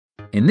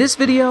In this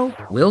video,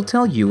 we'll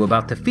tell you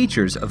about the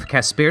features of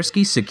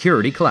Kaspersky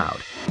Security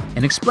Cloud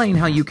and explain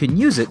how you can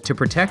use it to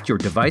protect your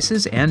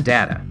devices and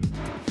data.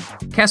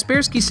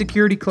 Kaspersky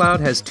Security Cloud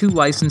has two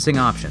licensing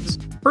options: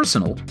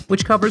 Personal,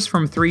 which covers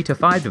from 3 to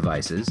 5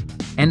 devices,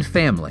 and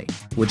Family,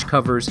 which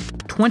covers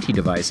 20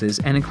 devices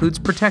and includes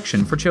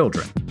protection for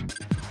children.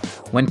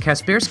 When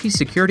Kaspersky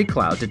Security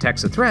Cloud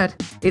detects a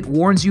threat, it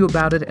warns you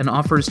about it and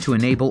offers to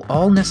enable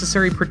all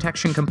necessary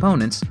protection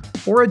components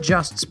or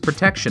adjusts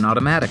protection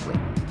automatically.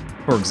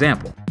 For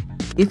example,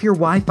 if your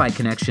Wi-Fi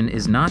connection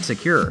is not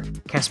secure,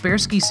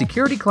 Kaspersky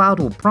Security Cloud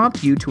will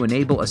prompt you to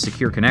enable a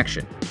secure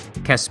connection.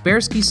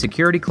 Kaspersky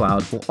Security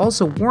Cloud will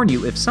also warn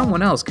you if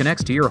someone else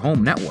connects to your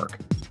home network.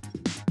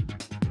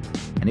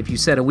 And if you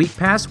set a weak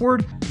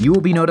password, you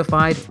will be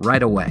notified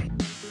right away.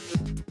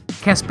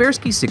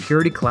 Kaspersky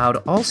Security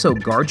Cloud also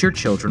guards your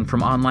children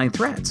from online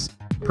threats,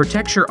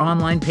 protects your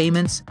online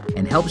payments,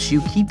 and helps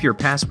you keep your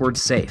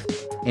passwords safe.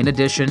 In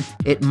addition,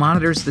 it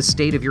monitors the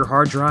state of your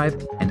hard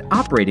drive and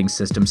operating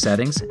system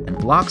settings and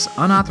blocks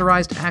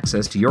unauthorized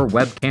access to your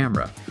web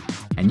camera.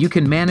 And you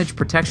can manage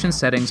protection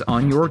settings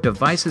on your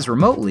devices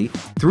remotely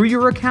through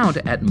your account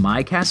at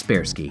My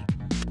Kaspersky.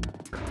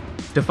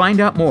 To find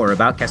out more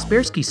about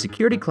Kaspersky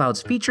Security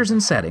Cloud's features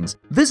and settings,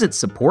 visit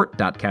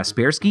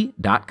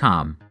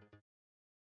support.kaspersky.com.